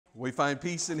We find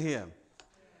peace in Him.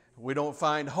 We don't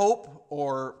find hope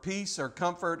or peace or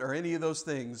comfort or any of those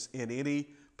things in any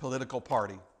political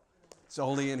party. It's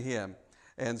only in Him.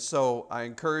 And so I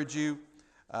encourage you,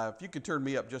 if you could turn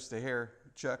me up just a hair,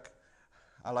 Chuck.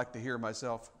 I like to hear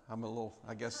myself. I'm a little,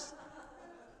 I guess,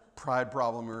 pride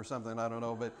problem or something. I don't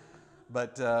know.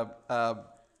 But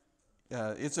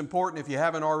it's important if you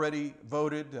haven't already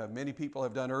voted. Many people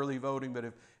have done early voting. But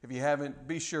if you haven't,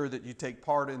 be sure that you take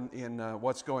part in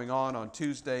what's going on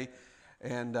Tuesday.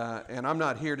 And I'm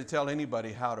not here to tell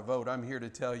anybody how to vote. I'm here to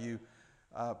tell you,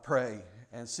 pray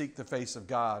and seek the face of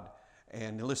God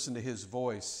and listen to His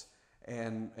voice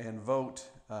and vote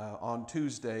on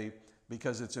Tuesday,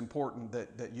 because it's important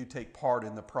that you take part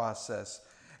in the process.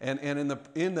 And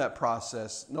in that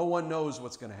process, no one knows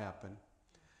what's going to happen.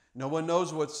 No one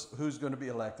knows who's going to be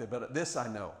elected. But this I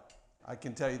know. I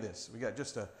can tell you this. We got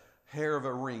just a hair of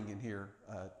a ring in here,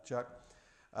 Chuck.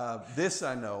 This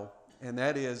I know, and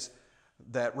that is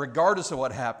that regardless of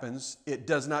what happens, it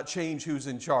does not change who's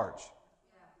in charge.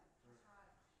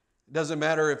 It doesn't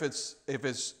matter if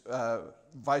it's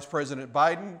Vice President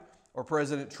Biden or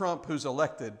President Trump who's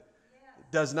elected.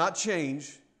 It does not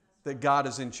change that God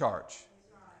is in charge.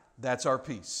 That's our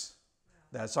peace.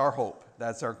 That's our hope.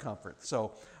 That's our comfort.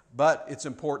 But it's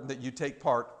important that you take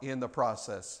part in the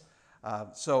process.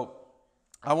 So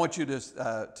I want you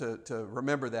to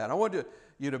remember that. I want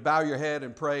you to bow your head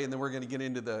and pray, and then we're going to get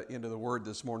into the Word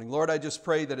this morning. Lord, I just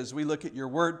pray that as we look at your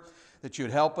Word, that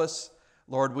you'd help us.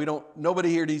 Lord, nobody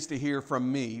here needs to hear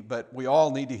from me, but we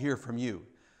all need to hear from you.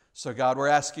 So God, we're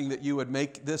asking that you would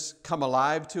make this come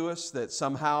alive to us, that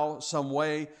somehow, some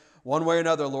way, one way or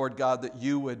another, Lord God, that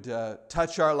you would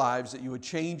touch our lives, that you would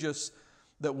change us,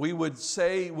 that we would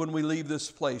say when we leave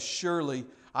this place, surely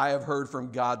I have heard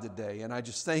from God today. And I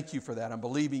just thank you for that. I'm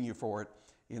believing you for it.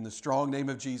 In the strong name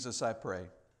of Jesus, I pray.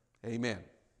 Amen.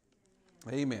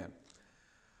 Amen.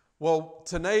 Well,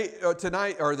 tonight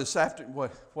or this afternoon,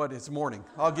 what is morning?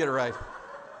 I'll get it right.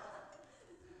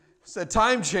 It's a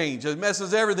time change. It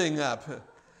messes everything up.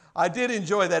 I did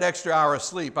enjoy that extra hour of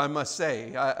sleep, I must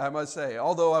say. I must say.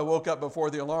 Although I woke up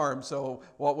before the alarm, so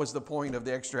what was the point of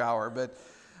the extra hour?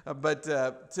 But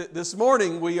this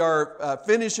morning we are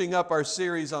finishing up our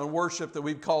series on worship that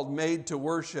we've called Made to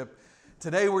Worship.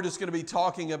 Today we're just going to be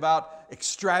talking about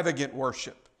extravagant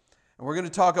worship. And we're going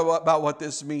to talk about what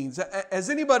this means.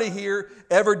 Has anybody here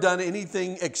ever done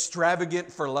anything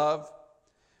extravagant for love?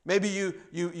 Maybe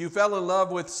you fell in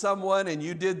love with someone and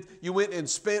you went and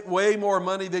spent way more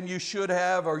money than you should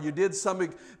have, or you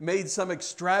made some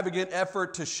extravagant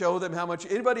effort to show them how much.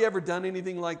 Anybody ever done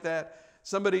anything like that?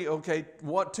 Somebody, okay,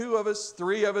 what, 2 of us,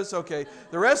 3 of us, okay.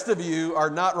 The rest of you are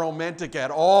not romantic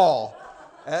at all,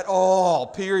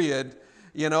 period.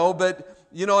 But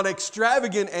an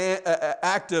extravagant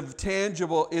act of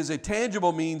is a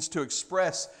tangible means to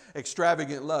express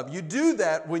extravagant love. You do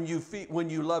that when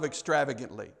you love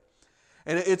extravagantly.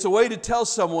 And it's a way to tell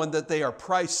someone that they are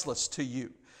priceless to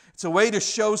you. It's a way to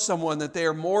show someone that they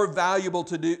are more valuable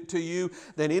to you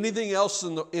than anything else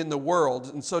in the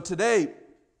world. And so today,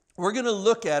 we're going to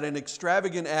look at an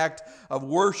extravagant act of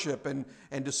worship and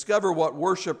discover what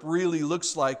worship really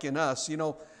looks like in us.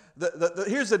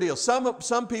 Here's the deal.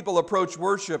 Some people approach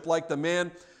worship like the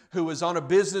man who was on a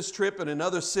business trip in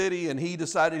another city, and he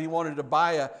decided he wanted to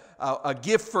buy a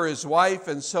gift for his wife.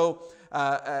 And so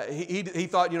he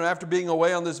thought, after being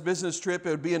away on this business trip, it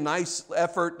would be a nice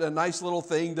effort, a nice little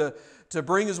thing to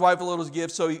bring his wife a little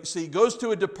gift. So he goes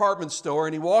to a department store,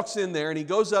 and he walks in there, and he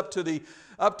goes up to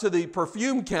the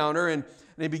perfume counter, and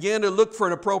he began to look for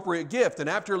an appropriate gift. And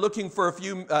after looking for a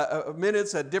few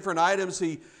minutes at different items,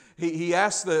 he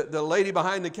asked the lady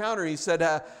behind the counter, he said,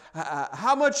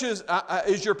 how much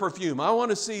is your perfume? I want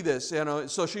to see this.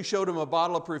 So she showed him a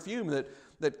bottle of perfume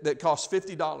that cost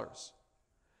 $50.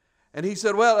 And he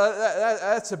said, well,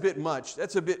 that's a bit much.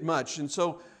 That's a bit much. And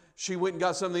so she went and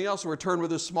got something else and returned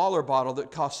with a smaller bottle that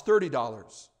cost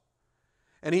 $30.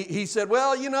 And he said,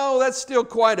 well, that's still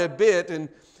quite a bit. And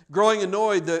growing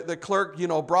annoyed, the clerk,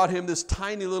 brought him this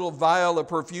tiny little vial of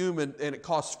perfume, and it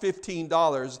cost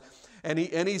 $15. And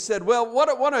he said, well,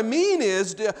 what I mean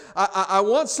is, I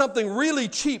want something really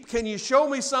cheap. Can you show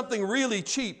me something really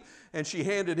cheap? And she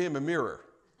handed him a mirror.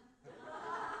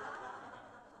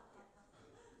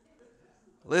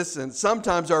 Listen,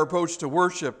 sometimes our approach to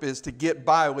worship is to get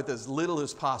by with as little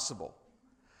as possible.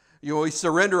 We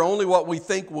surrender only what we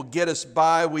think will get us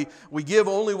by. We give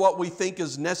only what we think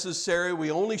is necessary.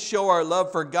 We only show our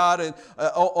love for God and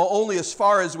only as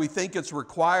far as we think it's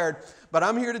required. But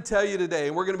I'm here to tell you today,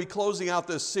 and we're going to be closing out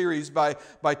this series by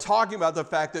talking about the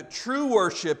fact that true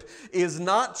worship is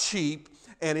not cheap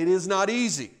and it is not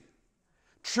easy.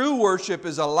 True worship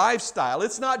is a lifestyle.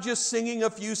 It's not just singing a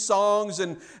few songs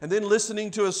and then listening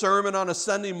to a sermon on a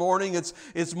Sunday morning.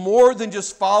 It's more than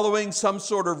just following some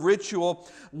sort of ritual.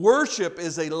 Worship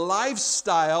is a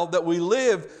lifestyle that we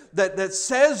live that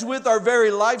says with our very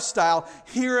lifestyle,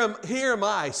 here am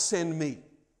I, send me.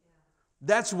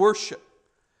 That's worship.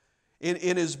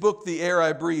 In his book, The Air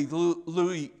I Breathe,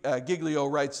 Louis Giglio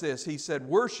writes this. He said,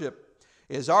 worship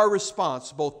is our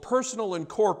response, both personal and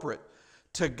corporate,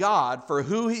 to God for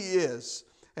who He is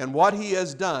and what He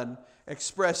has done,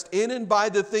 expressed in and by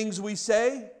the things we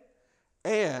say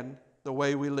and the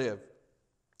way we live.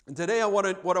 And today I want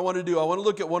to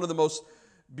look at one of the most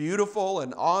beautiful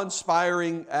and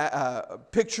awe-inspiring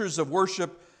pictures of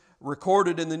worship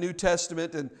recorded in the New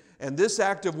Testament. And this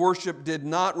act of worship did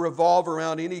not revolve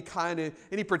around any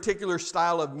particular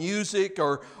style of music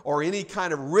or any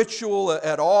kind of ritual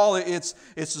at all. It's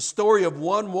the story of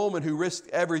one woman who risked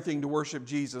everything to worship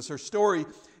Jesus. Her story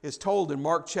is told in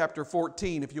Mark chapter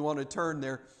 14, if you want to turn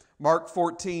there. Mark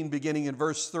 14, beginning in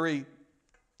verse 3,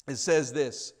 it says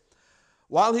this.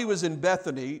 While he was in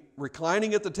Bethany,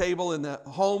 reclining at the table in the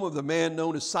home of the man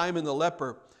known as Simon the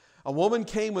leper, a woman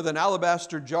came with an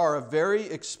alabaster jar of very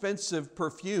expensive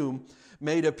perfume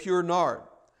made of pure nard.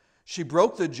 She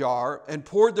broke the jar and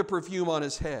poured the perfume on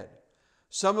his head.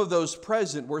 Some of those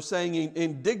present were saying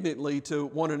indignantly to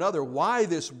one another, "Why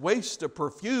this waste of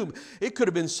perfume? It could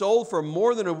have been sold for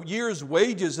more than a year's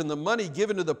wages and the money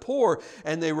given to the poor."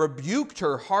 And they rebuked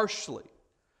her harshly.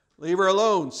 "Leave her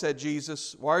alone," said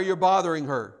Jesus. "Why are you bothering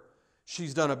her?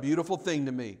 She's done a beautiful thing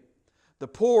to me. The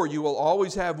poor you will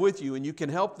always have with you, and you can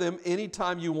help them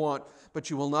anytime you want, but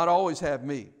you will not always have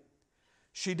me.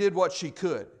 She did what she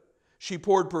could. She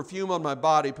poured perfume on my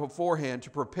body beforehand to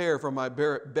prepare for my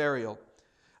burial.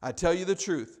 I tell you the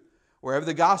truth, wherever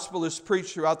the gospel is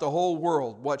preached throughout the whole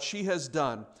world, what she has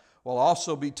done will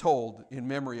also be told in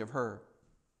memory of her."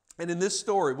 And in this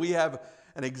story, we have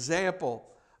an example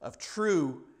of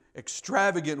true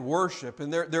extravagant worship.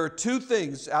 And there are two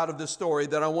things out of this story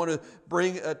that I want to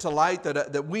bring to light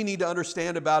that we need to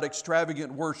understand about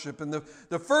extravagant worship. And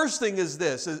the first thing is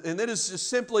this, and that is just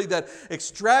simply that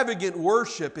extravagant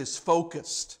worship is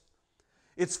focused.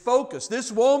 It's focused.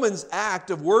 This woman's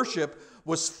act of worship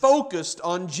was focused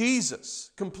on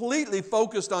Jesus, completely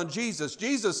focused on Jesus.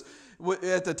 Jesus,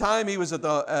 at the time, he was at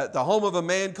the home of a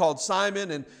man called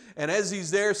Simon, and as he's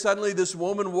there, suddenly this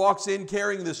woman walks in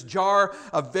carrying this jar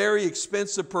of very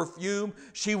expensive perfume.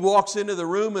 She walks into the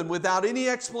room, and without any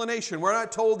explanation, we're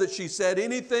not told that she said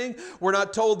anything. We're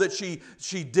not told that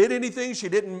she did anything. She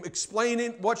didn't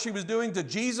explain what she was doing to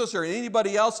Jesus or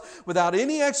anybody else. Without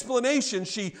any explanation,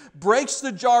 she breaks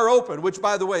the jar open, which,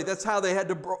 by the way, that's how they had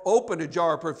to open a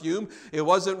jar of perfume. It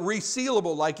wasn't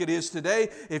resealable like it is today.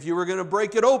 If you were going to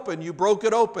break it open, you broke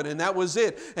it open, and that was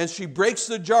it. And she breaks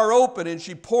the jar open, and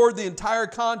she poured the entire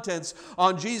contents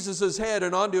on Jesus' head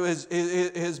and onto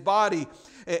his body.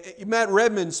 Matt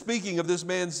Redman, speaking of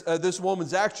this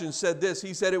woman's actions, said this.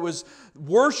 He said it was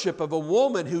worship of a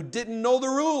woman who didn't know the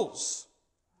rules.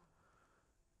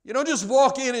 You don't just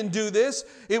walk in and do this.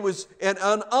 It was an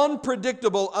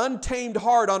unpredictable, untamed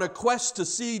heart on a quest to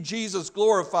see Jesus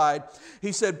glorified.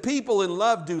 He said people in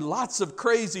love do lots of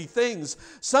crazy things.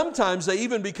 Sometimes they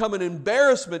even become an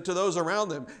embarrassment to those around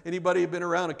them. Anybody been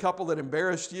around a couple that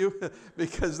embarrassed you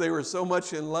because they were so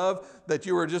much in love that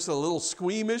you were just a little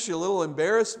squeamish, a little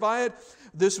embarrassed by it?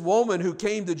 This woman who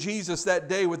came to Jesus that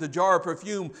day with a jar of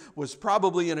perfume was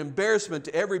probably an embarrassment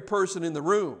to every person in the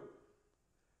room,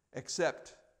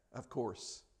 except, of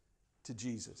course, to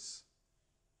Jesus.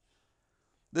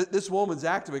 This woman's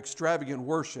act of extravagant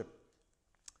worship,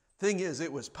 thing is,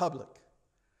 it was public.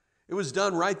 It was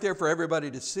done right there for everybody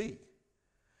to see.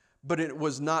 But it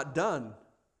was not done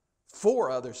for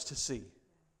others to see.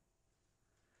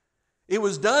 It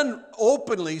was done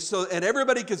openly and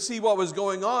everybody could see what was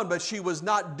going on, but she was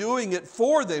not doing it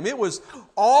for them. It was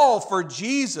all for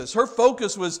Jesus. Her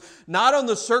focus was not on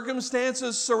the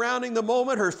circumstances surrounding the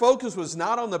moment. Her focus was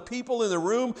not on the people in the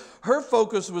room. Her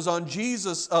focus was on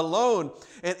Jesus alone.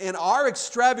 And our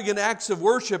extravagant acts of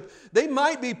worship, they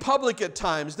might be public at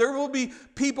times. There will be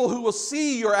people who will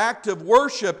see your act of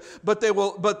worship, but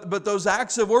those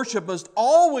acts of worship must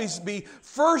always be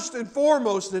first and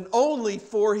foremost and only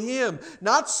for Him.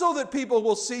 Not so that people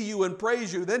will see you and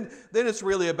praise you. Then it's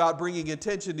really about bringing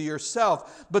attention to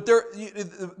yourself. But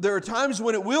there are times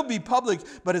when it will be public,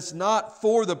 but it's not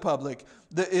for the public.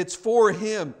 It's for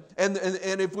Him. And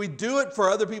if we do it for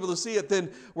other people to see it,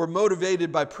 then we're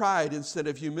motivated by pride instead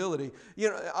of humility. You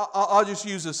know, I'll just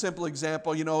use a simple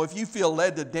example. You know, if you feel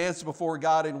led to dance before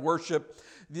God in worship,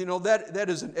 you know, that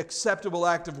is an acceptable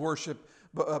act of worship.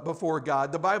 before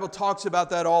God. The Bible talks about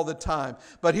that all the time.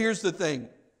 But here's the thing.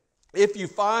 If you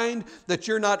find that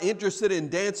you're not interested in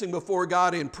dancing before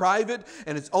God in private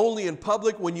and it's only in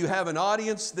public when you have an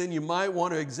audience, then you might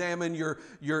want to examine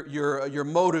your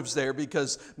motives there,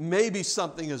 because maybe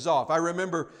something is off. I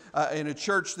remember in a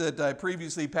church that I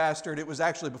previously pastored, it was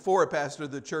actually before I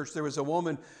pastored the church, there was a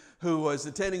woman who was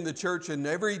attending the church, and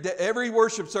every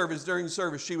worship service, during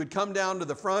service, she would come down to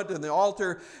the front and the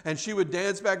altar and she would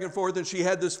dance back and forth, and she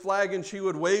had this flag and she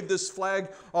would wave this flag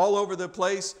all over the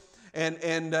place.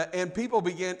 And people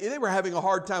they were having a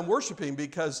hard time worshiping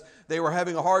because they were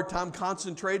having a hard time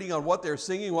concentrating on what they're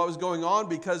singing, what was going on,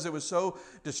 because it was so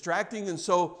distracting. And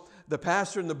so the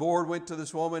pastor and the board went to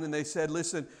this woman and they said,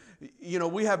 listen,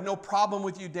 we have no problem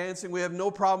with you dancing. We have no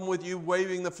problem with you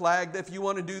waving the flag. If you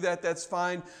want to do that, that's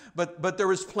fine. But there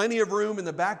was plenty of room in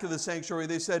the back of the sanctuary.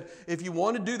 They said, if you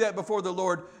want to do that before the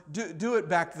Lord, do it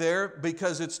back there,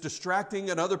 because it's distracting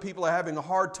and other people are having a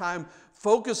hard time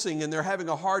focusing and they're having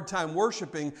a hard time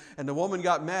worshiping. And the woman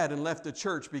got mad and left the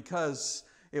church, because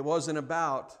it wasn't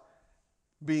about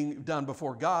being done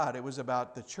before God. It was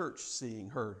about the church seeing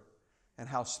her and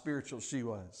how spiritual she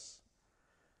was.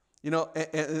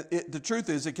 The truth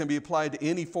is, it can be applied to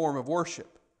any form of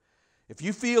worship. If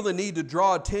you feel the need to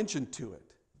draw attention to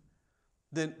it,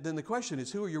 then the question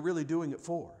is, who are you really doing it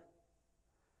for?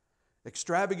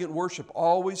 Extravagant worship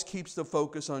always keeps the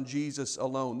focus on Jesus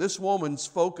alone. This woman's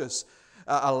focus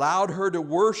allowed her to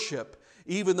worship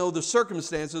even though the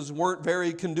circumstances weren't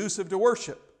very conducive to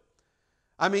worship.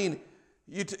 I mean,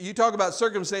 you talk about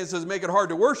circumstances make it hard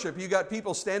to worship. You got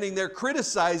people standing there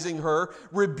criticizing her,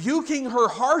 rebuking her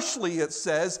harshly, it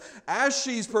says, as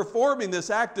she's performing this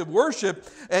act of worship.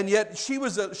 And yet she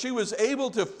was able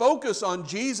to focus on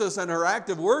Jesus and her act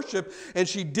of worship, and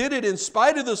she did it in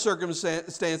spite of the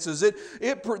circumstances.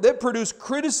 That produced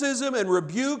criticism and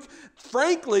rebuke,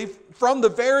 frankly, from the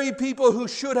very people who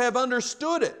should have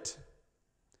understood it.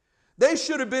 They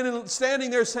should have been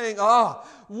standing there saying,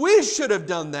 we should have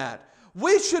done that.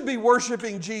 We should be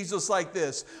worshiping Jesus like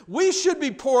this. We should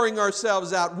be pouring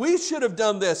ourselves out. We should have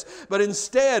done this. But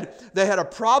instead, they had a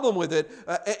problem with it.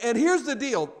 And here's the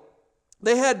deal.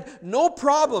 They had no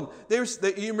problem.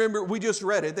 You remember, we just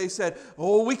read it. They said,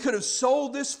 we could have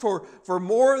sold this for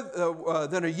more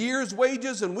than a year's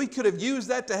wages, and we could have used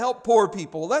that to help poor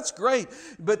people. Well, that's great.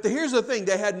 But here's the thing.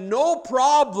 They had no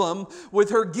problem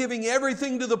with her giving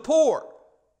everything to the poor.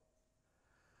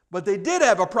 But they did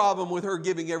have a problem with her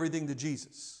giving everything to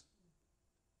Jesus.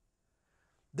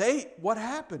 What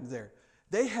happened there?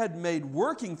 They had made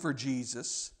working for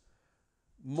Jesus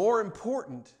more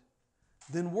important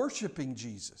than worshiping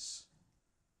Jesus.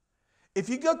 If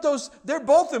you get those, they're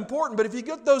both important, but if you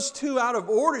get those two out of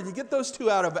order, you get those two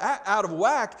out of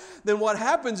whack, then what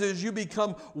happens is you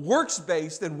become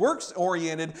works-based and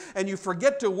works-oriented, and you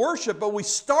forget to worship. But we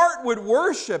start with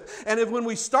worship, and when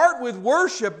we start with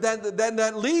worship, then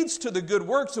that leads to the good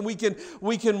works, and we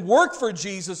can work for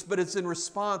Jesus, but it's in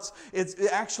response. It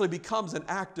actually becomes an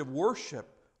act of worship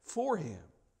for Him.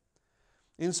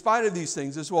 In spite of these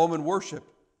things, this woman worshiped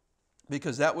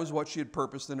because that was what she had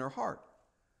purposed in her heart.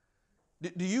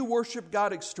 Do you worship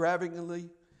God extravagantly,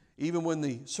 even when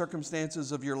the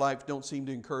circumstances of your life don't seem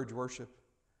to encourage worship?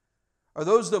 Are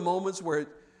those the moments where,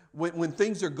 when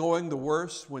things are going the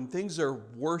worst, when things are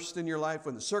worst in your life,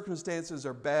 when the circumstances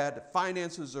are bad, the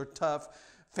finances are tough,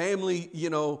 family,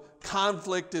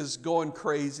 conflict is going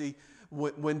crazy,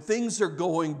 when things are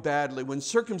going badly, when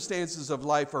circumstances of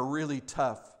life are really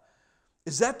tough,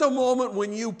 is that the moment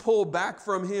when you pull back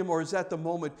from Him, or is that the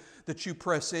moment that you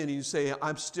press in and you say,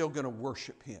 I'm still going to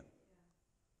worship Him?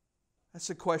 That's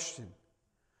the question.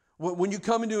 When you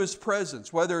come into His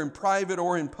presence, whether in private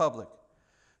or in public,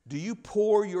 do you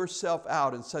pour yourself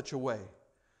out in such a way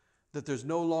that there's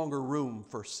no longer room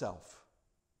for self?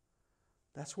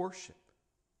 That's worship.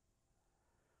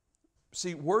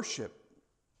 See, worship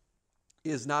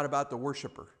is not about the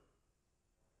worshiper.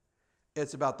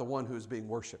 It's about the one who is being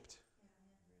worshiped.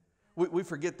 We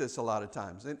forget this a lot of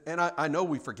times. And I know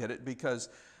we forget it, because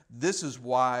this is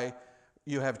why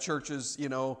you have churches,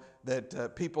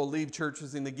 that people leave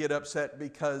churches and they get upset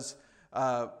because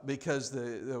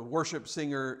the worship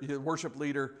singer, the worship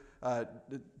leader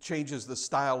changes the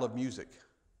style of music.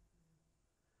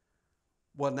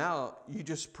 Well, now you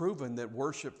just proven that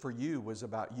worship for you was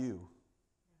about you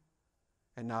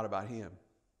and not about Him.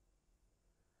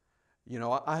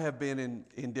 I have been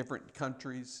in different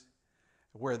countries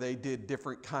where they did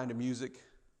different kind of music.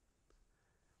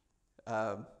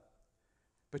 But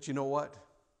you know what?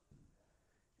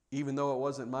 Even though it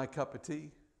wasn't my cup of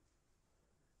tea,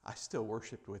 I still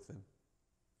worshiped with them.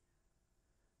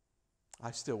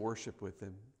 I still worship with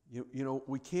him. You know,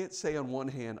 we can't say on one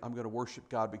hand, I'm going to worship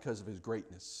God because of his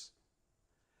greatness,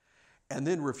 and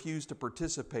then refuse to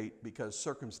participate because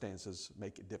circumstances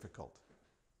make it difficult.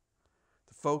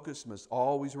 The focus must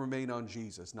always remain on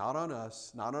Jesus, not on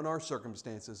us, not on our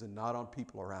circumstances, and not on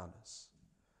people around us.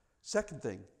 Second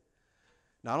thing,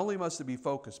 not only must it be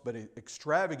focused, but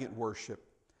extravagant worship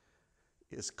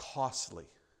is costly.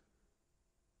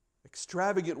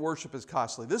 Extravagant worship is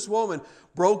costly. This woman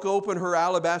broke open her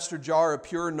alabaster jar of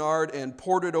pure nard and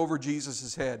poured it over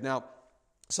Jesus' head. Now,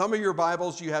 some of your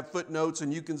Bibles, you have footnotes,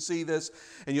 and you can see this,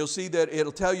 and you'll see that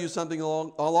it'll tell you something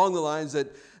along the lines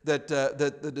that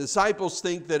the disciples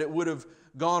think that it would have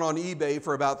gone on eBay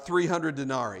for about 300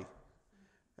 denarii.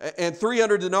 And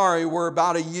 300 denarii were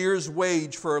about a year's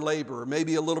wage for a laborer,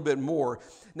 maybe a little bit more.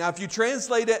 Now, if you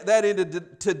translate that into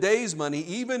today's money,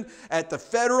 even at the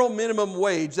federal minimum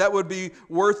wage, that would be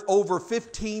worth over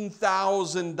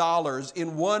 $15,000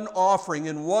 in one offering,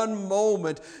 in one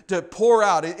moment to pour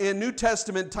out. In New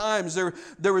Testament times,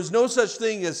 there was no such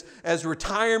thing as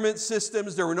retirement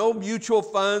systems. There were no mutual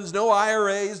funds, no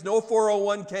IRAs, no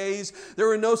 401ks. There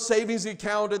were no savings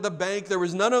account at the bank. There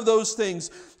was none of those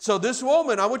things. So this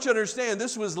woman, I want you to understand,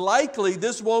 this was likely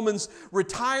this woman's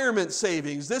retirement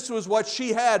savings. This was what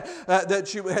she had, that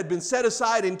she had been set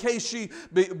aside in case she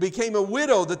became a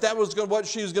widow, that was what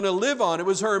she was going to live on. It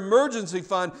was her emergency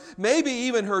fund, maybe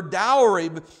even her dowry.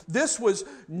 But this was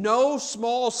no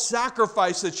small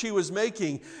sacrifice that she was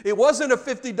making. It wasn't a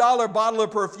 $50 bottle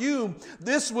of perfume.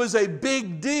 This was a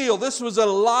big deal. This was a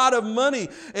lot of money.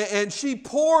 And she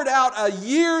poured out a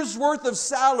year's worth of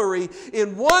salary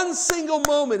in one single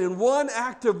moment, in one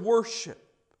act of worship.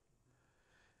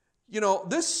 You know,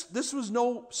 this was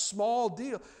no small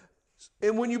deal.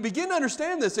 And when you begin to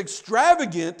understand this,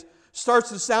 extravagant starts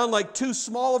to sound like too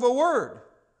small of a word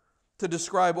to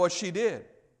describe what she did.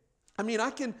 I mean,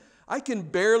 I can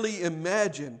barely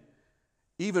imagine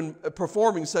even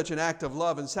performing such an act of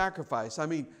love and sacrifice. I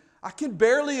mean, I can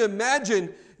barely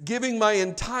imagine giving my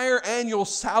entire annual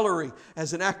salary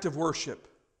as an act of worship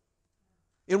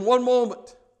in one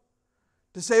moment.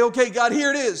 To say, okay, God,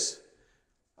 here it is.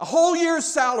 A whole year's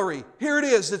salary. Here it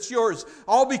is. It's yours.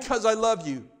 All because I love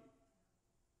you.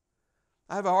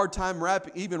 I have a hard time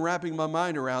wrapping my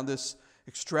mind around this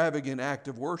extravagant act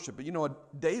of worship. But you know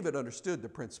what? David understood the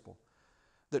principle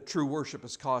that true worship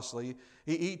is costly.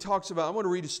 He talks about, I want to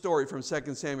read a story from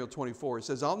 2 Samuel 24. It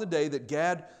says, on the day that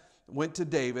Gad went to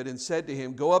David and said to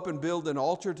him, go up and build an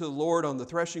altar to the Lord on the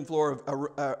threshing floor of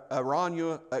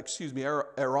Araunah,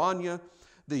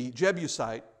 the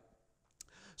Jebusite.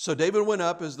 So David went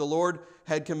up as the Lord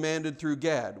had commanded through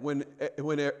Gad. When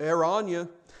Araunah,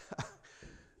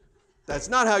 that's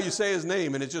not how you say his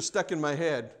name, and it just stuck in my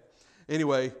head.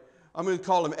 Anyway, I'm going to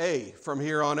call him A from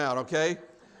here on out, okay?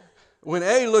 When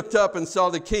A looked up and saw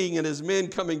the king and his men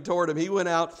coming toward him, he went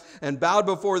out and bowed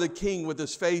before the king with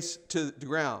his face to the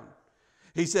ground.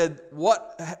 He said,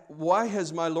 why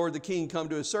has my lord the king come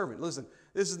to his servant? Listen,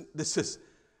 this is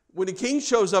when the king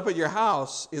shows up at your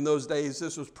house in those days,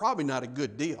 this was probably not a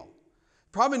good deal.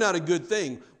 Probably not a good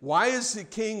thing. Why is the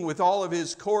king with all of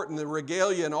his court and the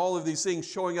regalia and all of these things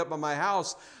showing up at my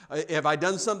house? Have I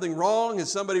done something wrong? Has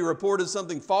somebody reported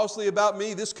something falsely about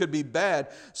me? This could be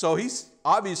bad. So he's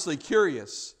obviously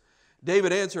curious.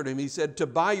 David answered him. He said, to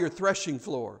buy your threshing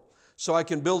floor so I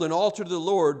can build an altar to the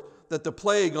Lord that the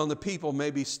plague on the people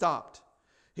may be stopped.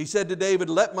 He said to David,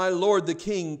 let my lord the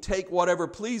king take whatever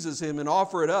pleases him and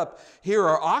offer it up. Here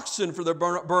are oxen for the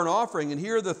burnt offering, and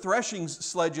here are the threshing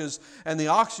sledges and the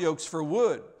ox yokes for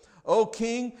wood. O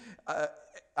king,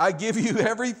 I give you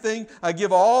everything. I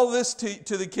give all this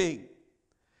to the king.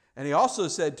 And he also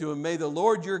said to him, may the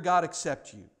Lord your God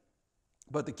accept you.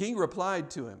 But the king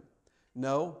replied to him,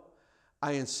 no,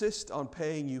 I insist on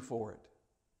paying you for it.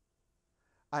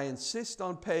 I insist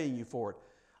on paying you for it.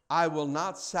 I will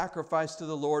not sacrifice to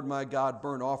the Lord my God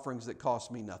burnt offerings that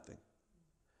cost me nothing.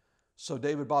 So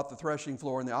David bought the threshing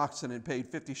floor and the oxen and paid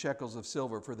 50 shekels of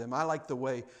silver for them. I like the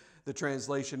way the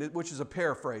translation, which is a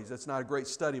paraphrase. It's not a great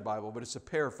study Bible, but it's a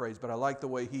paraphrase. But I like the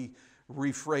way he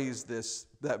rephrased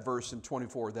that verse in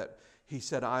 24, that he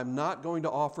said, I'm not going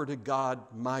to offer to God,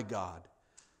 my God,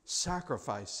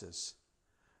 sacrifices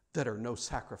that are no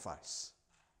sacrifice.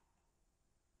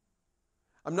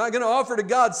 I'm not going to offer to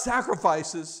God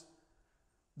sacrifices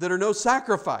that are no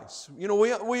sacrifice. You know,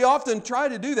 we often try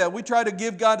to do that. We try to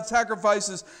give God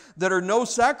sacrifices that are no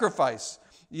sacrifice.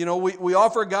 You know, we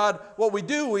offer God, what we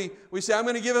do, we say, I'm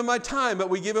going to give Him my time,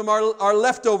 but we give Him our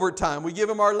leftover time. We give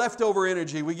Him our leftover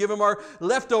energy. We give Him our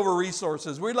leftover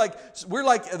resources. We're like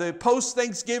the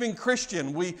post-Thanksgiving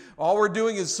Christian. All we're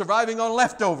doing is surviving on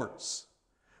leftovers.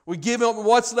 We give up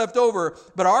what's left over,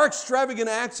 but our extravagant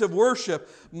acts of worship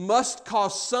must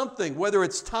cost something, whether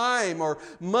it's time or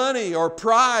money or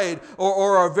pride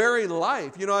or our very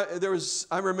life. You know,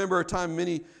 I remember a time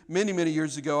many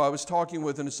years ago, I was talking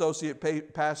with an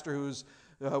associate pastor who was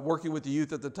working with the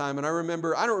youth at the time, and I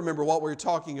don't remember what we were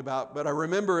talking about, but I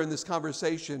remember in this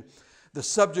conversation, the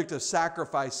subject of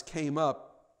sacrifice came up.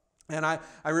 And I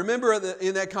remember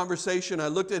in that conversation, I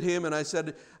looked at him and I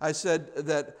said,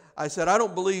 I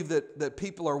don't believe that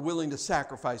people are willing to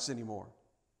sacrifice anymore.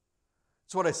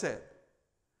 That's what I said.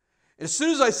 And as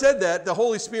soon as I said that, the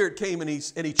Holy Spirit came and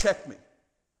he checked me.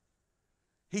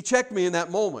 He checked me in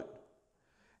that moment.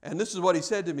 And this is what he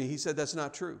said to me. He said, that's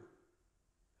not true.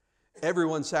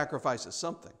 Everyone sacrifices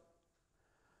something.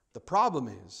 The problem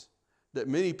is that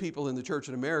many people in the church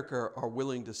in America are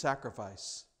willing to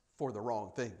sacrifice for the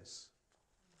wrong things.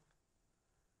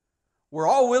 We're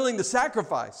all willing to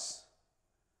sacrifice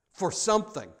for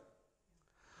something.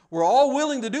 We're all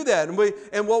willing to do that.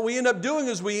 And what we end up doing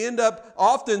is we end up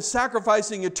often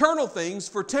sacrificing eternal things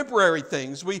for temporary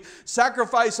things. We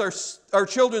sacrifice our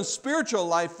children's spiritual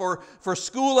life for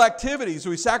school activities.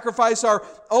 We sacrifice our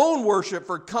own worship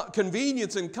for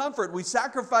convenience and comfort. We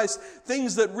sacrifice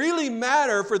things that really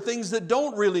matter for things that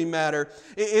don't really matter.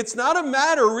 It's not a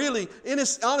matter really,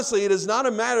 honestly, it is not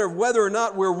a matter of whether or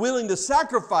not we're willing to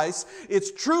sacrifice.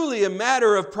 It's truly a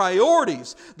matter of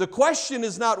priorities. The question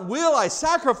is not, will I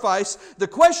sacrifice? The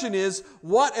question is,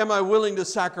 what am I willing to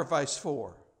sacrifice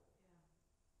for?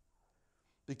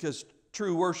 Because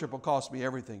true worship will cost me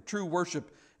everything. True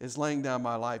worship is laying down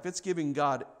my life. It's giving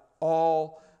God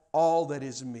all that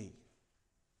is me.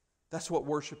 That's what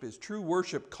worship is. True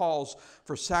worship calls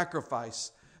for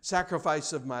sacrifice.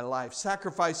 Sacrifice of my life,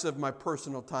 sacrifice of my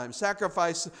personal time,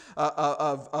 sacrifice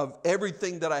of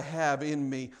everything that I have in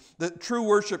me. The true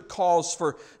worship calls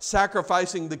for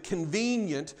sacrificing the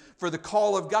convenient for the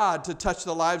call of God to touch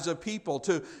the lives of people,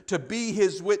 to be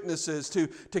His witnesses, to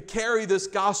carry this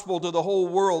gospel to the whole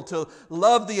world, to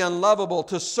love the unlovable,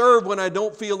 to serve when I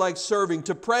don't feel like serving,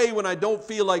 to pray when I don't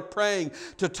feel like praying,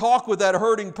 to talk with that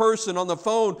hurting person on the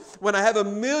phone when I have a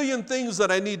million things that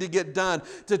I need to get done,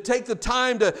 to take the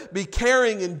time to be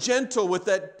caring and gentle with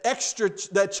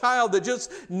that child that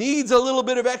just needs a little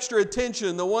bit of extra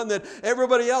attention, the one that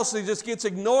everybody else just gets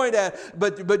ignored at,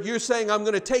 but you're saying, I'm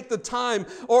going to take the time,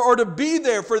 or to be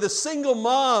there for the single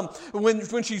mom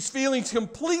when she's feeling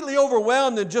completely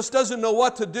overwhelmed and just doesn't know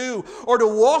what to do, or to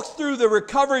walk through the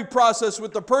recovery process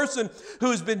with the person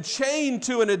who's been chained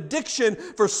to an addiction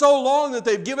for so long that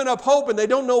they've given up hope and they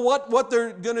don't know what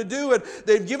they're going to do, and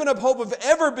they've given up hope of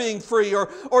ever being free,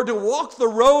 or to walk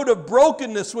the road of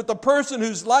brokenness with the person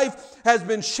whose life has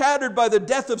been shattered by the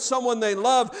death of someone they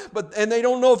love, and they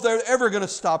don't know if they're ever going to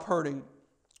stop hurting.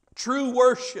 True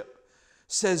worship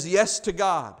says yes to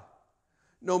God,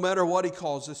 no matter what He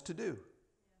calls us to do.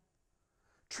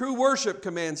 True worship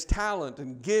commands talent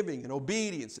and giving and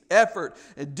obedience, and effort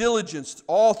and diligence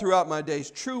all throughout my days.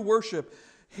 True worship,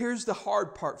 here's the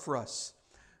hard part for us,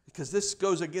 because this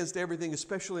goes against everything,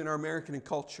 especially in our American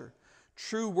culture.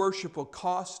 True worship will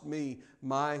cost me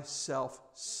my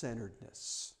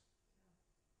self-centeredness.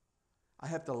 I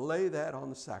have to lay that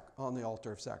on the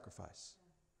altar of sacrifice.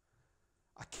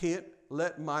 I can't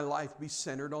let my life be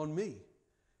centered on me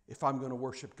if I'm going to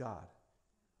worship God.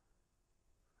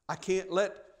 I can't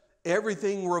let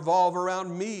everything revolve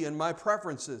around me and my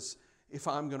preferences if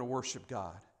I'm going to worship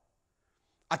God.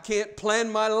 I can't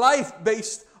plan my life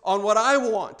based on what I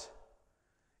want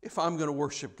if I'm going to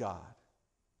worship God.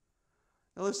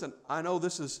 Now listen, I know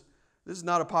this is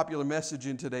not a popular message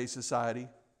in today's society,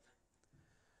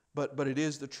 but it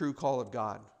is the true call of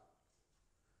God.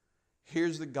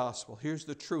 Here's the gospel. Here's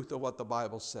the truth of what the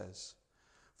Bible says.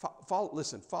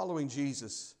 Listen, following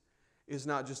Jesus is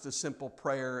not just a simple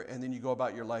prayer and then you go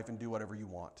about your life and do whatever you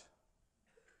want.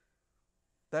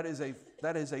 That is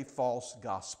a false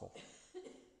gospel.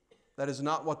 That is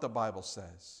not what the Bible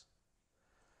says.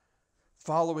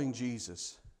 Following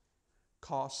Jesus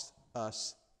costs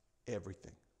us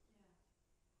everything.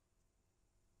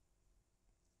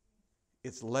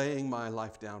 It's laying my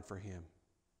life down for Him.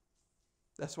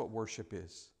 That's what worship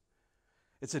is.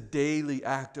 It's a daily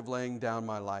act of laying down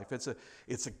my life. It's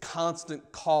a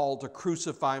constant call to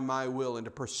crucify my will and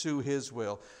to pursue His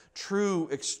will. True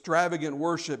extravagant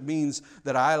worship means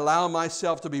that I allow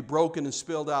myself to be broken and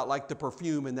spilled out like the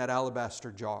perfume in that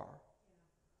alabaster jar.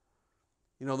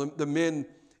 You know, the men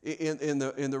in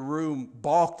the room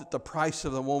balked at the price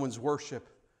of the woman's worship.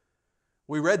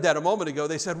 We read that a moment ago.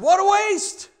 They said, "What a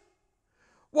waste!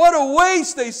 What a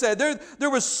waste, they said. There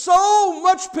was so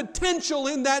much potential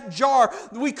in that jar.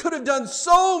 We could have done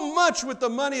so much with the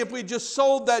money if we just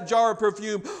sold that jar of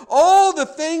perfume. All the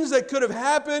things that could have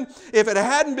happened if it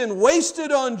hadn't been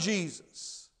wasted on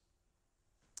Jesus.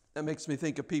 That makes me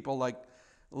think of people like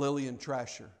Lillian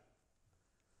Trasher.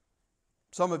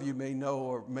 Some of you may know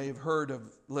or may have heard of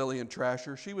Lillian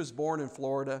Trasher. She was born in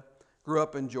Florida, grew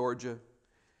up in Georgia.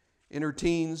 In her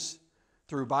teens,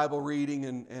 through Bible reading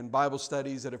and Bible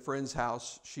studies at a friend's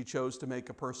house, she chose to make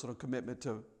a personal commitment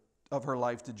of her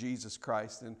life to Jesus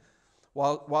Christ. And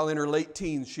while in her late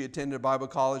teens, she attended a Bible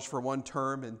college for one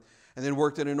term and then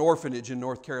worked in an orphanage in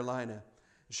North Carolina.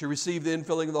 She received the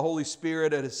infilling of the Holy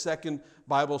Spirit at a second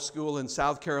Bible school in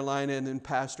South Carolina and then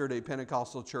pastored a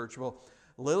Pentecostal church. Well,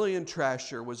 Lillian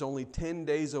Trasher was only 10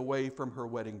 days away from her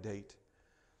wedding date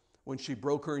when she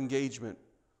broke her engagement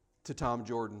to Tom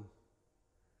Jordan.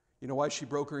 You know why she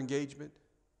broke her engagement?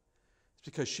 It's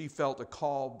because she felt a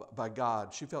call by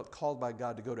God. She felt called by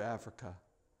God to go to Africa,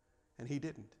 and He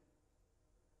didn't.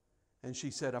 And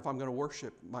she said, if I'm going to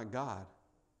worship my God,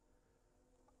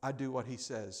 I do what He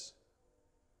says.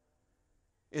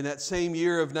 In that same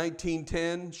year of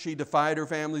 1910, she defied her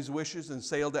family's wishes and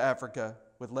sailed to Africa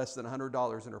with less than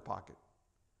 $100 in her pocket.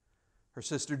 Her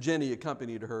sister Jenny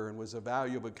accompanied her and was a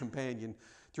valuable companion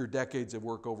through decades of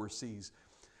work overseas.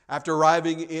 After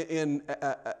arriving in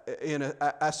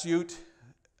Asyut,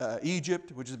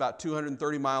 Egypt, which is about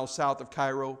 230 miles south of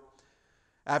Cairo,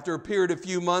 after a period of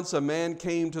few months, a man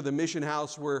came to the mission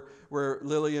house where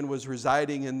Lillian was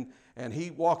residing, and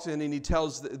he walks in and he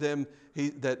tells them he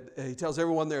tells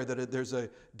everyone there that there's a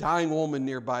dying woman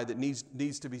nearby that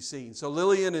needs to be seen. So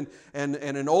Lillian and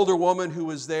an older woman who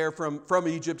was there from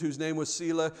Egypt, whose name was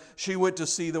Sela, she went to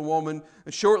see the woman.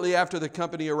 And shortly after the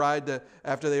company arrived,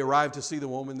 after they arrived to see the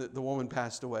woman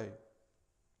passed away.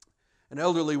 An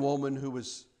elderly woman who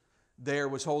was there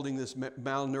was holding this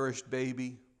malnourished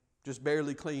baby, just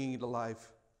barely clinging to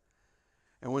life.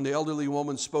 And when the elderly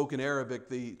woman spoke in Arabic,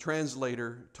 the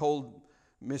translator told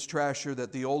Miss Trasher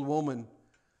that the old woman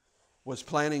was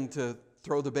planning to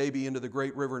throw the baby into the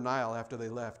great river Nile after they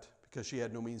left because she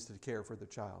had no means to care for the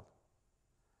child.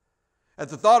 At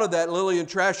the thought of that, Lillian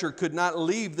Trasher could not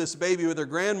leave this baby with her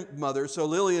grandmother, so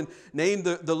Lillian named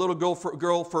the little girl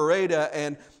Fareda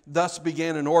and thus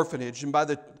began an orphanage. And by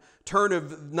the turn of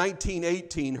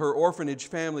 1918, her orphanage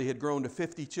family had grown to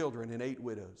 50 children and 8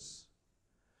 widows.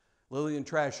 Lillian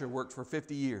Trasher worked for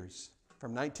 50 years,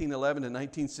 from 1911 to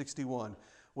 1961,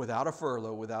 without a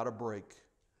furlough, without a break.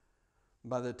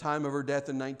 By the time of her death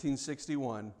in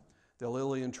 1961, the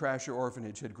Lillian Trasher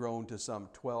Orphanage had grown to some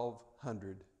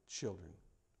 1,200 children.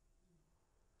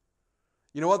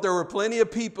 You know what? There were plenty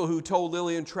of people who told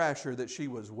Lillian Trasher that she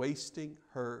was wasting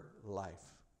her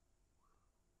life.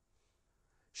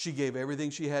 She gave everything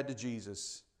she had to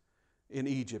Jesus in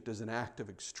Egypt as an act of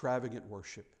extravagant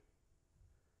worship.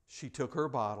 She took her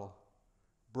bottle,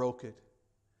 broke it,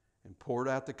 and poured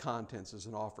out the contents as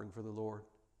an offering for the Lord.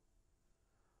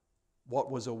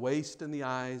 What was a waste in the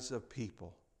eyes of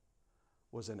people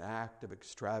was an act of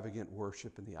extravagant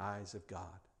worship in the eyes of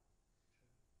God.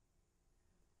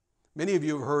 Many of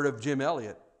you have heard of Jim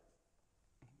Elliot.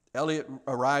 Elliot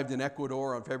arrived in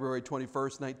Ecuador on February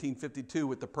 21st, 1952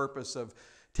 with the purpose of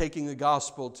taking the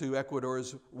gospel to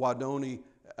Ecuador's Waodani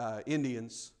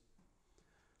Indians.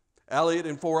 Elliot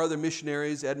and 4 other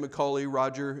missionaries, Ed McCauley,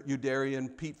 Roger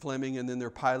Udarian, Pete Fleming, and then their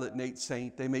pilot, Nate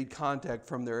Saint, they made contact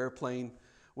from their airplane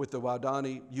with the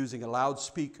Waodani using a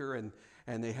loudspeaker, and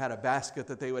they had a basket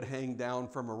that they would hang down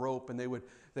from a rope, and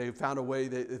they found a way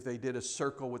that if they did a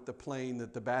circle with the plane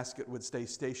that the basket would stay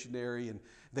stationary, and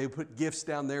they put gifts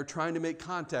down there trying to make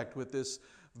contact with this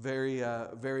very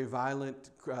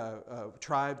violent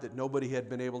tribe that nobody had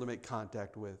been able to make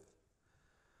contact with.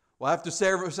 Well, after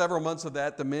several months of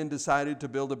that, the men decided to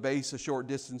build a base a short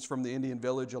distance from the Indian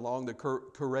village along the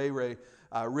Curere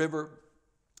River.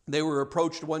 They were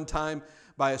approached one time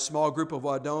by a small group of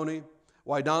Waodani,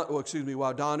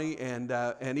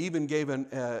 and even gave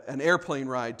an airplane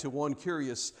ride to one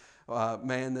curious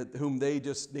man whom they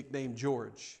just nicknamed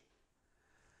George.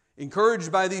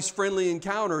 Encouraged by these friendly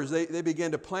encounters, they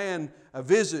began to plan a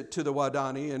visit to the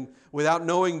Waodani, and without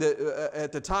knowing that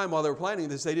at the time while they were planning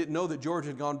this, they didn't know that George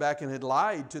had gone back and had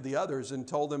lied to the others and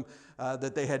told them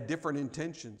that they had different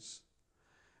intentions.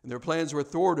 And their plans were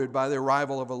thwarted by the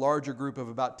arrival of a larger group of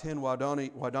about 10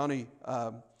 Waodani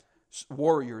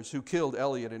warriors who killed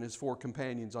Elliot and his 4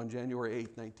 companions on January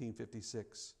 8,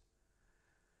 1956.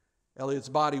 Elliot's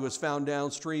body was found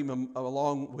downstream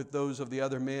along with those of the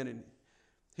other men, and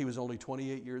he was only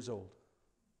 28 years old.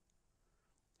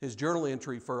 His journal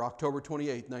entry for October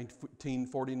 28,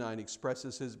 1949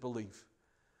 expresses his belief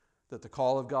that the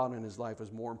call of God in his life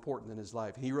was more important than his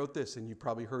life. He wrote this, and you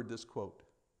probably heard this quote.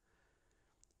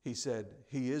 He said,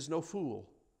 "He is no fool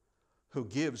who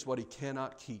gives what he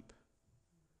cannot keep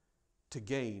to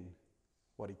gain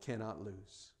what he cannot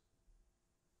lose."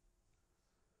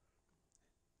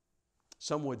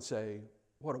 Some would say,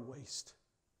 what a waste.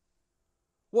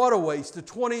 What a waste. A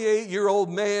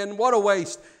 28-year-old man, what a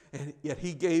waste. And yet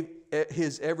he gave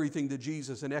his everything to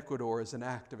Jesus in Ecuador as an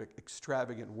act of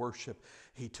extravagant worship.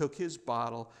 He took his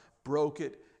bottle, broke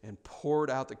it, and poured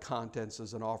out the contents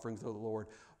as an offering to the Lord.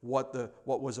 What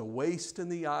was a waste in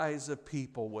the eyes of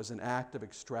people was an act of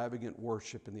extravagant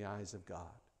worship in the eyes of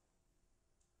God.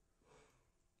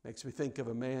 Makes me think of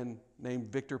a man named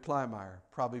Victor Plymire.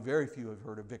 Probably very few have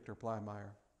heard of Victor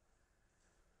Plymire.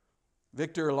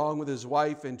 Victor, along with his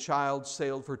wife and child,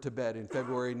 sailed for Tibet in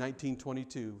February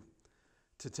 1922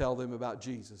 to tell them about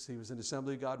Jesus. He was an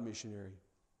Assembly of God missionary,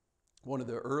 one of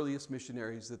the earliest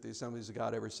missionaries that the Assemblies of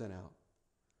God ever sent out.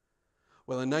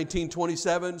 Well, in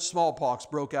 1927, smallpox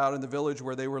broke out in the village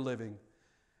where they were living.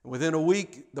 And within a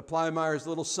week, the Plymires'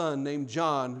 little son named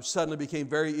John suddenly became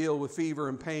very ill with fever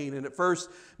and pain. And at first,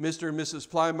 Mr. and Mrs.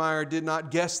 Plymire did not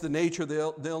guess the nature of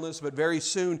the illness, but very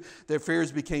soon their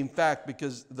fears became fact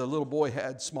because the little boy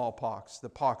had smallpox. The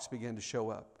pox began to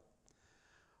show up.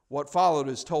 What followed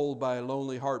is told by a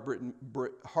lonely,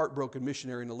 heartbroken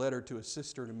missionary in a letter to a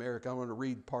sister in America. I want to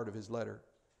read part of his letter.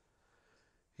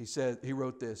 He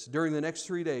wrote this: "During the next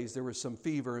 3 days, there was some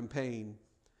fever and pain.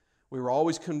 We were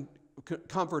always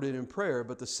comforted in prayer,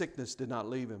 but the sickness did not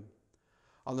leave him.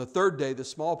 On the third day, the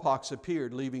smallpox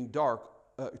appeared,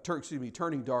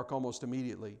 turning dark almost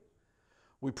immediately.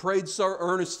 We prayed so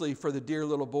earnestly for the dear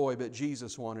little boy, but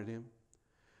Jesus wanted him.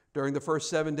 During the first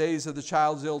 7 days of the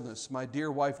child's illness, my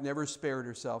dear wife never spared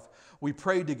herself. We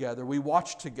prayed together. We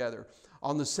watched together.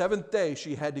 On the 7th day,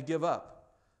 she had to give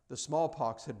up. The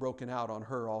smallpox had broken out on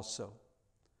her also.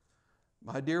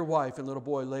 My dear wife and little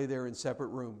boy lay there in separate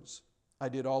rooms. I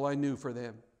did all I knew for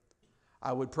them.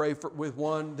 I would pray with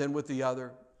one, then with the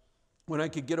other. When I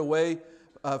could get away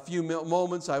a few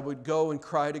moments, I would go and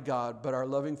cry to God, but our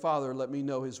loving Father let me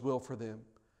know His will for them.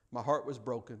 My heart was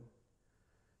broken.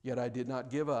 Yet I did not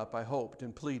give up. I hoped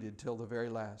and pleaded till the very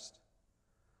last.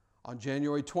 On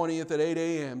January 20th at 8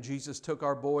 a.m., Jesus took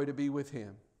our boy to be with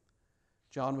Him.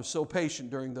 John was so patient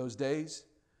during those days.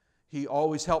 He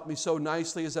always helped me so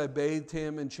nicely as I bathed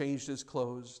him and changed his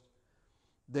clothes.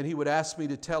 Then he would ask me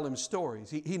to tell him stories.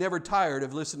 He never tired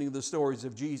of listening to the stories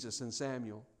of Jesus and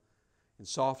Samuel. In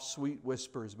soft, sweet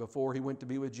whispers before he went to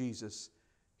be with Jesus,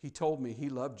 he told me he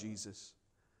loved Jesus.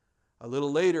 A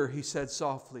little later, he said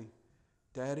softly,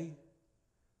 "Daddy,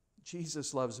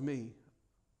 Jesus loves me.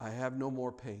 I have no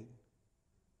more pain."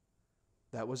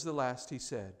 That was the last he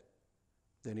said.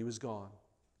 Then he was gone.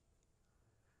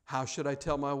 How should I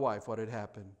tell my wife what had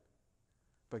happened?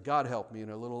 But God helped me,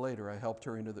 and a little later I helped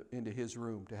her into his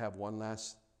room to have one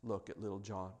last look at little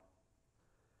John.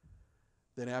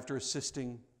 Then after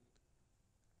assisting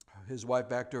his wife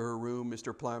back to her room,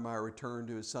 Mr. Plymire returned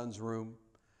to his son's room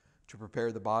to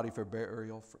prepare the body for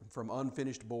burial from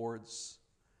unfinished boards.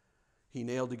 He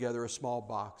nailed together a small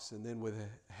box, and then with a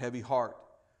heavy heart,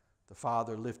 the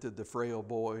father lifted the frail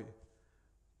boy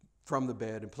from the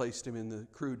bed and placed him in the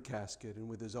crude casket, and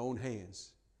with his own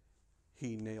hands,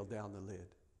 he nailed down the lid.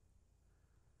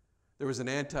 There was an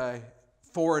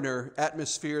anti-foreigner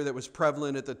atmosphere that was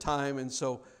prevalent at the time, and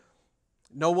so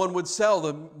no one would sell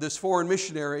this foreign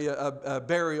missionary a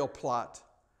burial plot.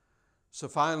 So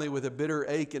finally, with a bitter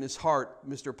ache in his heart,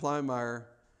 Mr. Plymire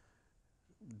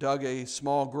dug a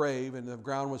small grave, and the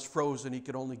ground was frozen. He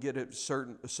could only get it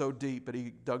so deep, but he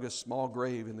dug a small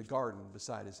grave in the garden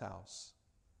beside his house.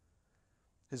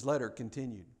 His letter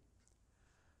continued.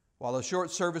 While a short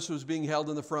service was being held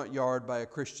in the front yard by a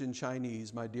Christian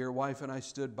Chinese, my dear wife and I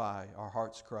stood by, our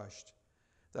hearts crushed.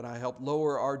 Then I helped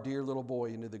lower our dear little boy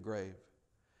into the grave.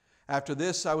 After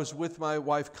this, I was with my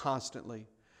wife constantly.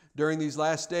 During these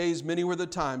last days, many were the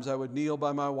times I would kneel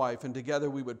by my wife, and together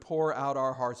we would pour out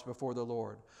our hearts before the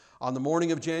Lord. On the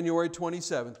morning of January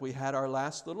 27th, we had our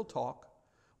last little talk.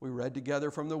 We read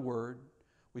together from the Word.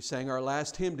 We sang our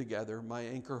last hymn together, "My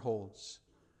Anchor Holds."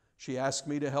 She asked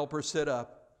me to help her sit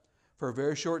up. For a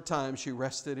very short time, she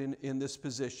rested in this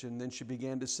position. Then she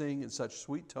began to sing in such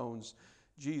sweet tones,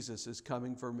 "Jesus is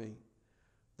coming for me."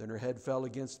 Then her head fell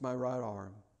against my right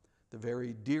arm. The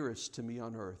very dearest to me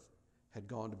on earth had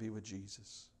gone to be with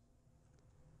Jesus.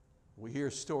 We hear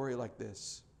a story like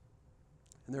this,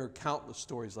 and there are countless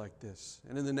stories like this.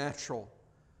 And in the natural,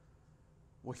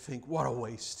 we think, what a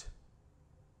waste.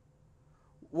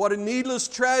 What a needless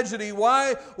tragedy.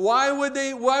 Why would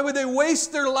they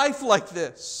waste their life like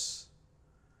this?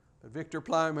 But Victor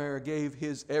Plymire gave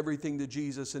his everything to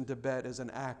Jesus in Tibet as an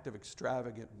act of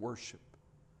extravagant worship.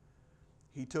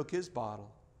 He took his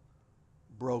bottle,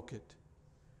 broke it,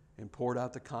 and poured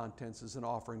out the contents as an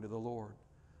offering to the Lord.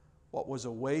 What was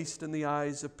a waste in the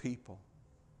eyes of people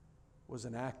was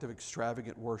an act of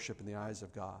extravagant worship in the eyes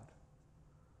of God.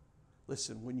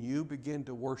 Listen, when you begin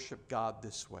to worship God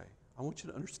this way, I want you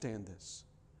to understand this.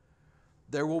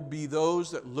 There will be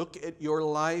those that look at your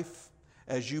life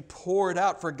as you pour it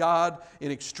out for God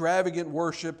in extravagant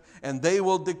worship, and they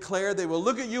will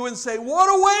look at you and say, what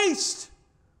a waste!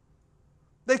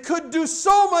 They could do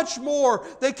so much more.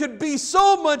 They could be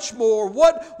so much more.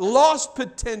 What lost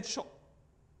potential.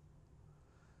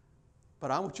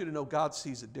 But I want you to know God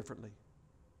sees it differently.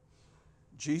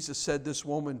 Jesus said, this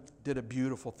woman did a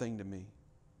beautiful thing to me.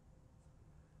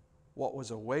 What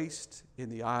was a waste in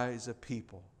the eyes of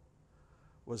people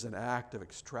was an act of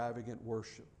extravagant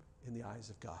worship in the eyes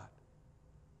of God.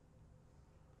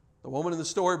 The woman in the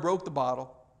story broke the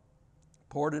bottle,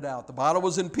 poured it out. The bottle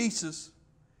was in pieces,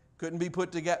 couldn't be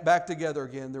put back together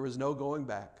again. There was no going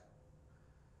back.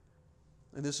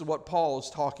 And this is what Paul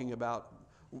is talking about.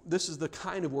 This is the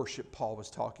kind of worship Paul was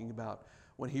talking about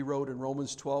when he wrote in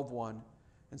Romans 12:1,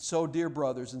 and so, dear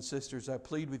brothers and sisters, I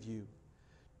plead with you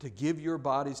to give your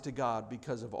bodies to God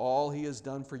because of all He has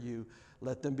done for you.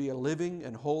 Let them be a living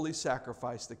and holy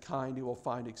sacrifice, the kind you will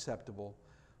find acceptable.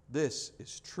 This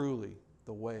is truly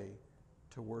the way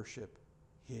to worship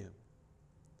Him.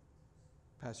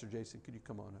 Pastor Jason, could you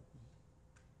come on up?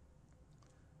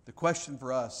 The question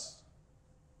for us,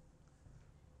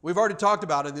 we've already talked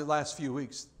about it in the last few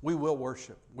weeks. We will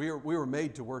worship. We were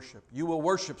made to worship. You will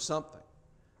worship something.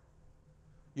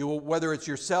 You will, whether it's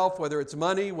yourself, whether it's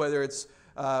money, whether it's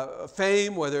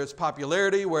fame, whether it's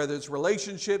popularity, whether it's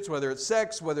relationships, whether it's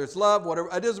sex, whether it's love, whatever.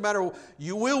 It doesn't matter.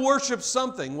 You will worship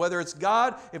something. Whether it's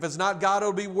God, if it's not God,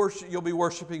 you'll be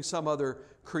worshiping some other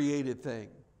created thing.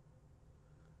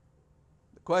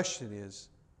 The question is,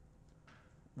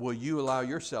 will you allow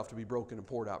yourself to be broken and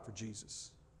poured out for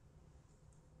Jesus?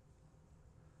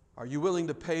 Are you willing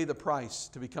to pay the price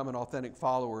to become an authentic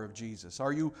follower of Jesus?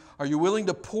 Are you willing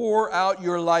to pour out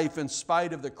your life in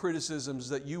spite of the criticisms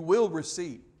that you will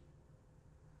receive?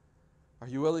 Are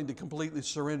you willing to completely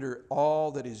surrender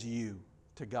all that is you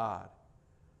to God,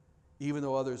 even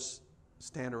though others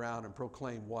stand around and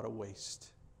proclaim, what a waste?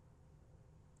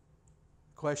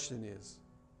 The question is,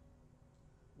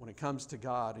 when it comes to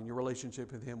God and your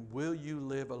relationship with Him, will you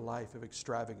live a life of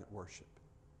extravagant worship?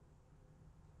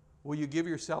 Will you give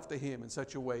yourself to Him in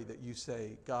such a way that you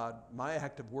say, God, my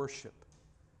act of worship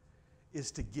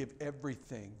is to give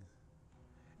everything.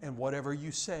 And whatever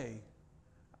you say,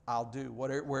 I'll do.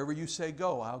 Wherever you say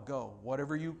go, I'll go.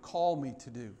 Whatever you call me to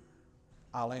do,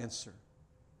 I'll answer.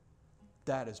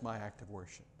 That is my act of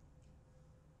worship.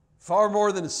 Far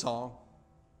more than a song,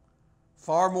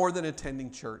 far more than attending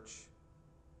church,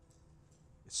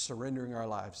 it's surrendering our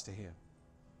lives to Him.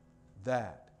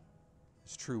 That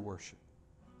is true worship.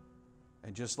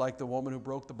 And just like the woman who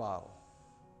broke the bottle,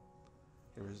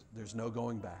 there's no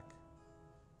going back.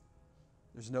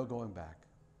 There's no going back.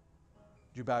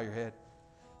 Would you bow your head?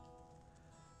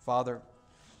 Father,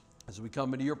 as we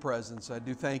come into your presence, I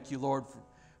do thank you, Lord, for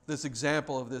this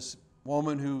example of this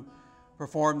woman who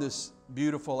performed this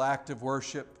beautiful act of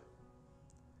worship.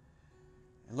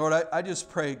 And Lord, I just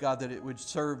pray, God, that it would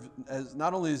serve as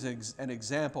not only as an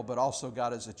example, but also,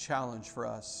 God, as a challenge for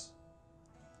us.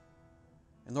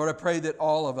 And Lord, I pray that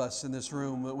all of us in this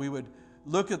room, that we would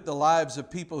look at the lives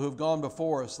of people who have gone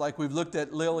before us, like we've looked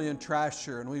at Lillian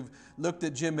Trasher, and we've looked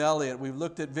at Jim Elliott, we've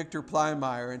looked at Victor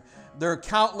Plymire, and there are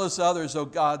countless others, oh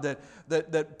God,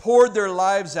 that poured their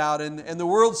lives out, and the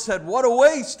world said, what a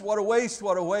waste, what a waste,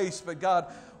 what a waste. But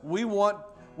God, we want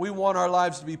our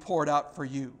lives to be poured out for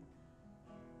you.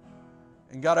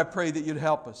 And God, I pray that you'd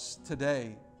help us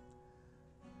today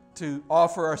to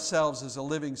offer ourselves as a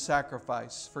living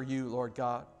sacrifice for you, Lord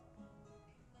God.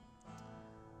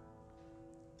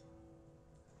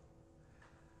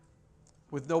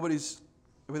 With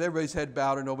everybody's head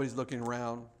bowed and nobody's looking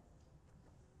around,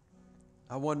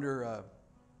 I wonder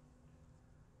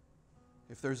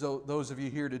if there's those of you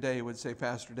here today who would say,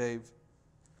 Pastor Dave,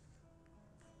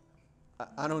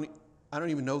 I don't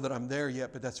even know that I'm there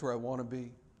yet, but that's where I want to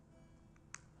be.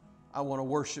 I want to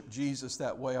worship Jesus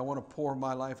that way. I want to pour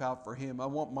my life out for Him. I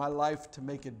want my life to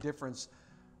make a difference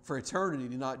for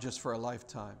eternity, not just for a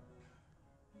lifetime.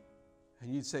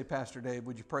 And you'd say, Pastor Dave,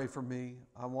 would you pray for me?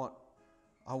 I want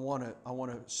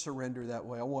to surrender that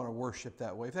way. I want to worship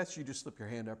that way. If that's you, just slip your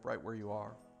hand up right where you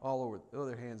are. All over,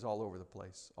 other hands all over the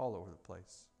place, all over the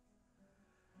place.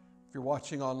 If you're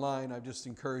watching online, I just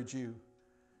encourage you,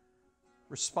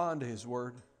 respond to His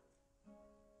Word.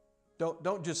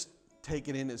 Don't just take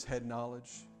it in as head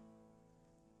knowledge.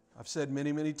 I've said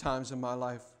many, many times in my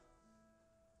life,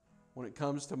 when it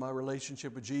comes to my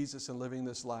relationship with Jesus and living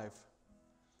this life,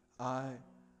 I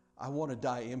want to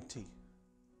die empty.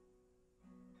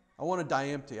 I want to die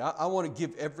empty. I want to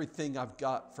give everything I've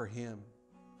got for Him.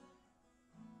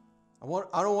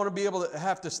 I don't want to be able to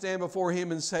have to stand before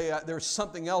Him and say, there's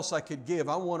something else I could give.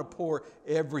 I want to pour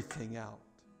everything out.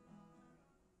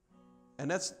 And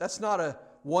that's not a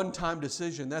one-time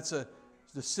decision. That's a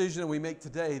decision we make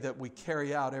today that we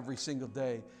carry out every single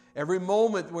day. Every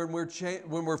moment when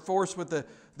we're forced with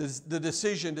the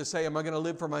decision to say, am I going to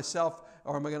live for myself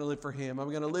or am I going to live for Him? Am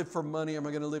I going to live for money or am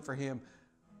I going to live for Him?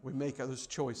 We make those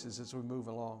choices as we move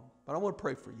along. But I want to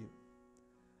pray for you.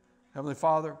 Heavenly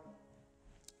Father,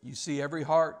 you see every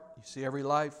heart. You see every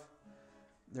life.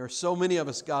 There are so many of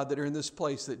us, God, that are in this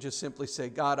place that just simply say,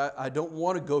 God, I don't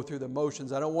want to go through the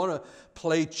motions. I don't want to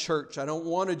play church. I don't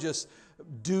want to just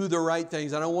do the right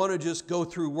things. I don't want to just go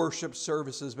through worship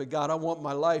services. But God, I want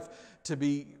my life to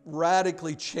be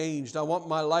radically changed. I want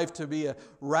my life to be a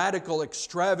radical,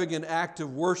 extravagant act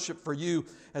of worship for You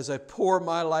as I pour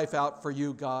my life out for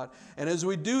You, God. And as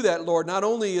we do that, Lord, not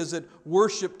only is it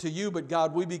worship to You, but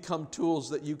God, we become tools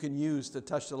that You can use to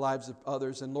touch the lives of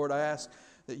others. And Lord, I ask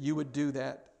that You would do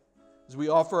that. As we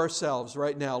offer ourselves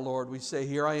right now, Lord, we say,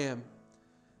 here I am.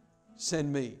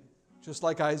 Send me, just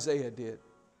like Isaiah did.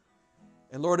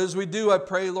 And Lord, as we do, I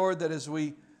pray, Lord, that as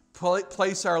we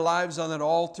place our lives on that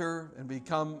altar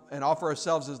and offer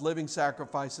ourselves as living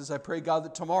sacrifices, I pray, God,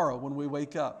 that tomorrow when we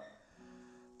wake up,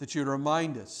 that You'd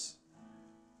remind us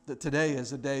that today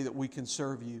is a day that we can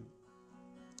serve You.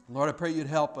 Lord, I pray You'd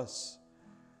help us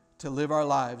to live our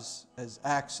lives as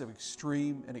acts of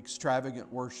extreme and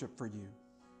extravagant worship for You.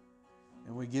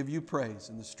 And we give You praise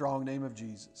in the strong name of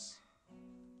Jesus.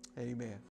 Amen.